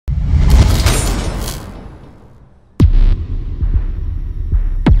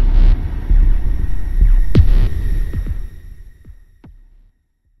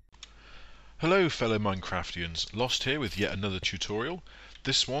Hello fellow Minecraftians, Lost here with yet another tutorial,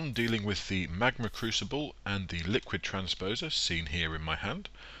 this one dealing with the Magma Crucible and the Liquid Transposer, seen here in my hand,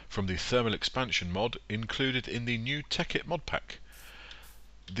 from the Thermal Expansion mod included in the new TEKKIT mod pack.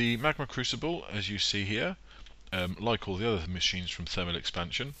 The Magma Crucible, as you see here, like all the other machines from Thermal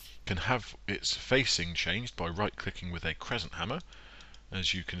Expansion, can have its facing changed by right clicking with a crescent hammer,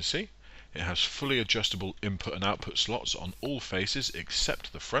 as you can see. It has fully adjustable input and output slots on all faces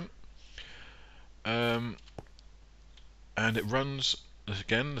except the front. And it runs,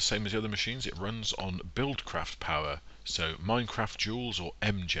 again, the same as the other machines, it runs on Buildcraft power, so Minecraft Joules or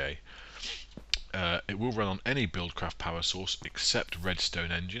MJ. It will run on any Buildcraft power source except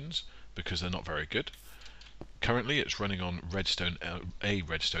Redstone engines, because they're not very good. Currently it's running on a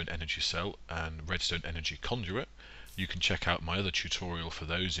Redstone Energy Cell and Redstone Energy Conduit. You can check out my other tutorial for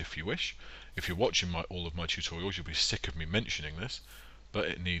those if you wish. If you're watching all of my tutorials, you'll be sick of me mentioning this, but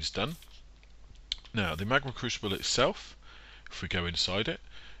it needs done. Now, the Magma Crucible itself, if we go inside it,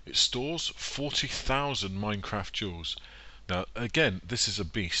 it stores 40,000 Minecraft Joules. Now, again, this is a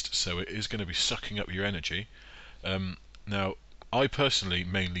beast, so it is going to be sucking up your energy. Now, I personally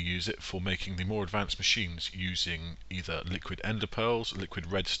mainly use it for making the more advanced machines using either liquid ender pearls, liquid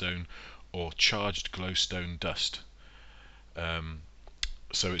redstone, or charged glowstone dust.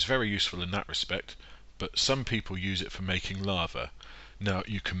 So it's very useful in that respect, but some people use it for making lava. Now,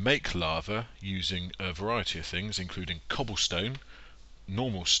 you can make lava using a variety of things, including cobblestone,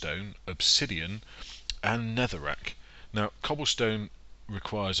 normal stone, obsidian, and netherrack. Now, cobblestone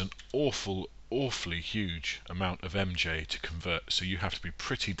requires an awfully huge amount of MJ to convert, so you have to be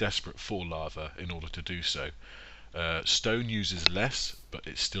pretty desperate for lava in order to do so. Stone uses less, but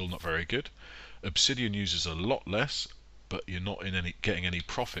it's still not very good. Obsidian uses a lot less, but you're not getting any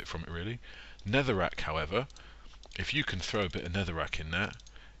profit from it really. Netherrack, however, if you can throw a bit of netherrack in there,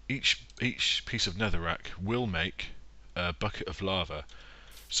 each piece of netherrack will make a bucket of lava.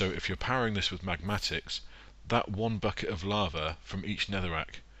 So if you're powering this with magmatics, that one bucket of lava from each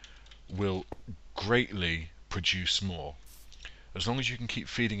netherrack will greatly produce more. As long as you can keep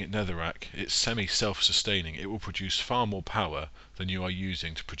feeding it netherrack, it's semi-self-sustaining. It will produce far more power than you are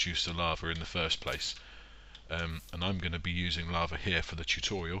using to produce the lava in the first place. And I'm going to be using lava here for the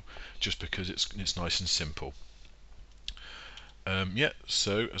tutorial, just because it's nice and simple.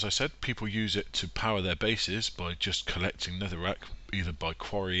 So as I said, people use it to power their bases by just collecting netherrack, either by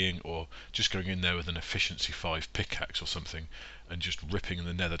quarrying or just going in there with an efficiency 5 pickaxe or something and just ripping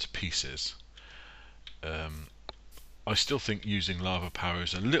the nether to pieces. I still think using lava power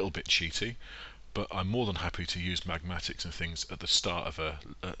is a little bit cheaty, but I'm more than happy to use magmatics and things at the start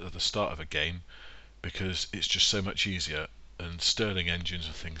of a game, because it's just so much easier, and Stirling engines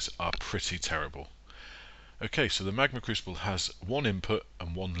and things are pretty terrible. Okay, so the Magma Crucible has one input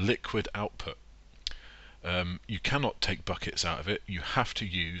and one liquid output. You cannot take buckets out of it. You have to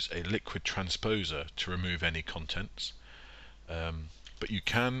use a liquid transposer to remove any contents. But you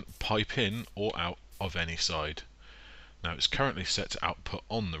can pipe in or out of any side. Now it's currently set to output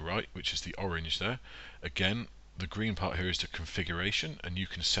on the right, which is the orange there. Again, the green part here is the configuration, and you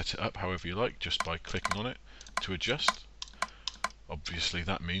can set it up however you like just by clicking on it to adjust. Obviously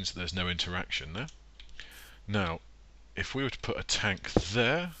that means there's no interaction there. Now, if we were to put a tank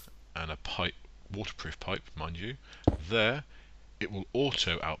there, and a pipe, waterproof pipe, mind you, there, it will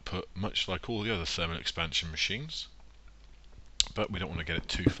auto output, much like all the other thermal expansion machines. But we don't want to get it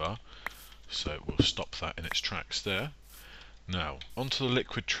too far, so we'll stop that in its tracks there. Now, onto the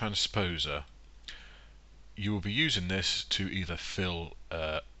liquid transposer. You will be using this to either fill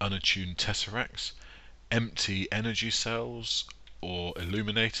unattuned tesseracts, empty energy cells, or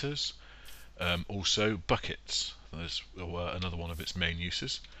illuminators. Also buckets, there's another one of its main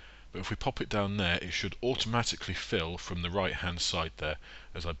uses. But if we pop it down there, it should automatically fill from the right hand side there,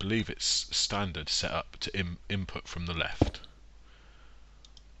 as I believe it's standard set up to input from the left.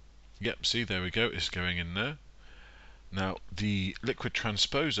 Yep, see, there we go, it's going in there. Now the liquid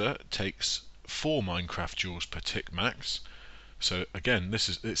transposer takes 4 Minecraft joules per tick max, so again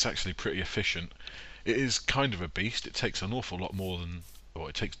it's actually pretty efficient. It is kind of a beast. It takes an awful lot more than, or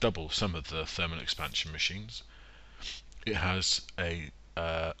it takes double some of the thermal expansion machines. It has a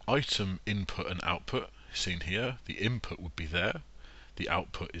item input and output, seen here. The input would be there, the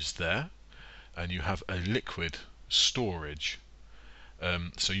output is there, and you have a liquid storage.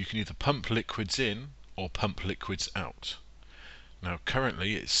 So you can either pump liquids in or pump liquids out. Now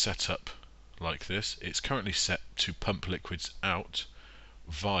currently it's set up like this. It's currently set to pump liquids out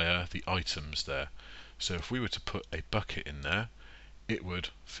via the items there. So if we were to put a bucket in there, it would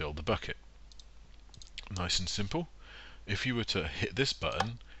fill the bucket. Nice and simple. If you were to hit this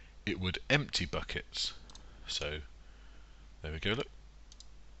button, it would empty buckets. So there we go, look.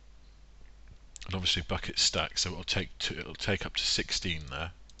 And obviously buckets stack, so it'll take up to 16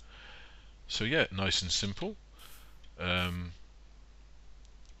 there. So yeah, nice and simple.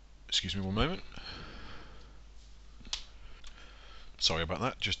 Excuse me one moment. Sorry about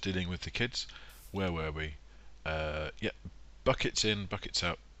that, just dealing with the kids. Where were we? Yeah, buckets in, buckets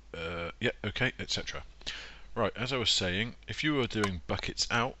out. Yeah, okay, etc. Right, as I was saying, if you were doing buckets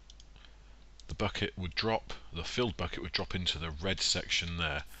out, the bucket would drop, the filled bucket would drop into the red section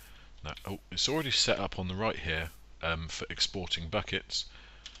there. Now, oh, it's already set up on the right here for exporting buckets.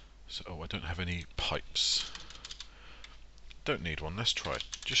 So, oh, I don't have any pipes. Don't need one, let's try it.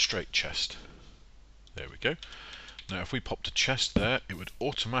 Just straight chest. There we go. Now, if we popped a chest there, it would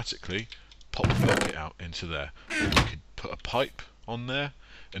automatically pop the bucket out into there. Or we could put a pipe on there,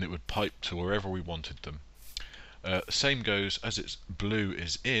 and it would pipe to wherever we wanted them. Same goes as it's blue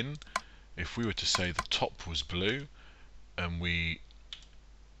is in. If we were to say the top was blue, and I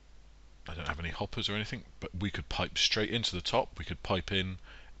don't have any hoppers or anything, but we could pipe straight into the top. We could pipe in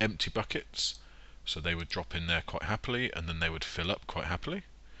empty buckets, so they would drop in there quite happily, and then they would fill up quite happily.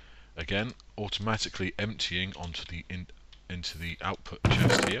 Again, automatically emptying onto into the output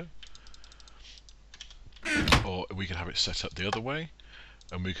chest here. Or we could have it set up the other way,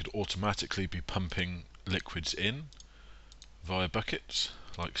 and we could automatically be pumping liquids in via buckets,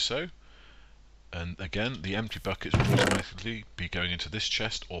 like so. And again, the empty buckets would automatically be going into this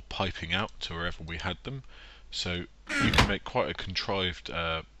chest or piping out to wherever we had them. So you can make quite a contrived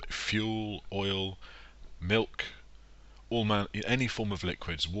fuel, oil, milk, any form of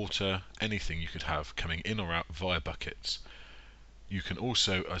liquids, water, anything you could have coming in or out via buckets. You can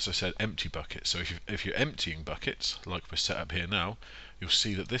also, as I said, empty buckets. So if you're emptying buckets, like we're set up here now, you'll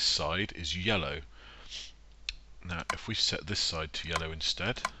see that this side is yellow. Now, if we set this side to yellow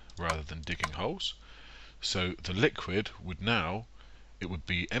instead, rather than digging holes, so the liquid would now, it would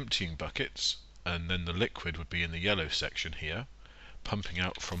be emptying buckets, and then the liquid would be in the yellow section here, pumping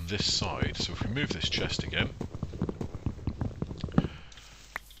out from this side. So if we move this chest again,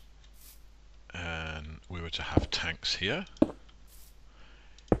 and we were to have tanks here,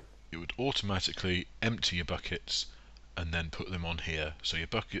 it would automatically empty your buckets and then put them on here. So your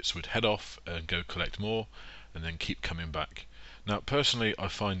buckets would head off and go collect more, and then keep coming back. Now, personally, I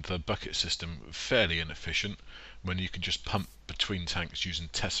find the bucket system fairly inefficient when you can just pump between tanks using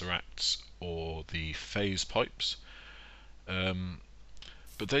tesseracts or the phase pipes.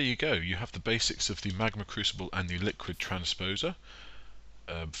 But there you go, you have the basics of the Magma Crucible and the liquid transposer,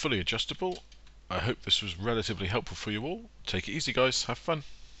 fully adjustable. I hope this was relatively helpful for you all. Take it easy, guys, have fun.